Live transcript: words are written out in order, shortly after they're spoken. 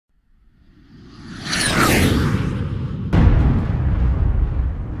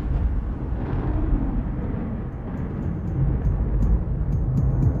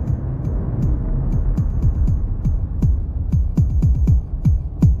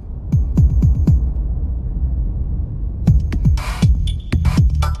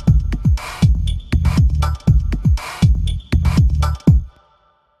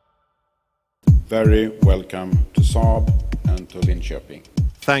very welcome to Saab and to Linköping.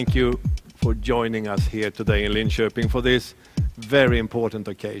 Thank you for joining us here today in Linköping for this very important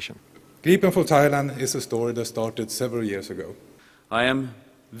occasion. Gripen for Thailand is a story that started several years ago. I am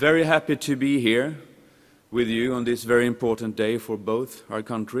very happy to be here with you on this very important day for both our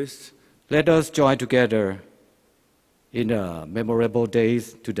countries. Let us join together in a memorable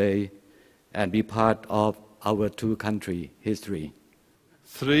days today and be part of our two-country history.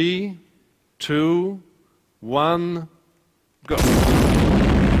 3, 2, 1, go.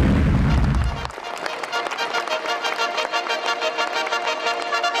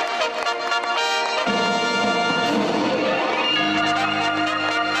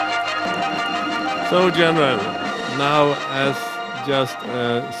 So, General, now as just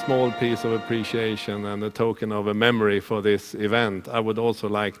a small piece of appreciation and a token of a memory for this event, I would also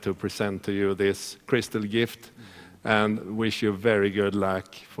like to present to you this crystal gift and wish you very good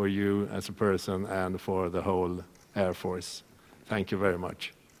luck for you as a person and for the whole Air Force. Thank you very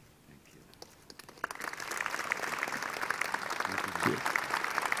much.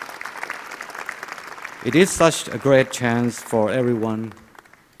 It is such a great chance for everyone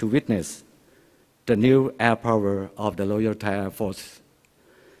to witness the new air power of the Royal Thai Air Force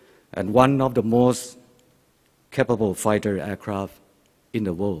and one of the most capable fighter aircraft in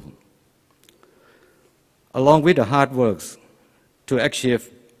the world. Along with the hard work to achieve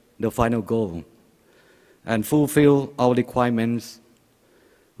the final goal and fulfill our requirements,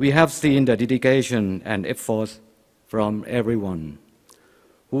 we have seen the dedication and effort from everyone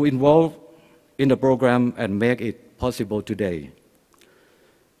who involved in the program and make it possible today.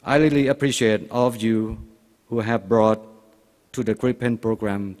 I really appreciate all of you who have brought to the Gripen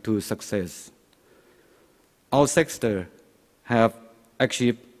program to success. All sectors have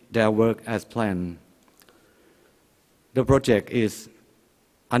achieved their work as planned. The project is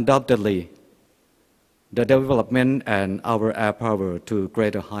undoubtedly the development and our air power to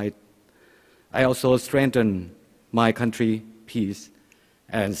greater height. I also strengthen my country's peace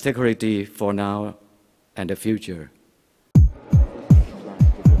and security for now and the future.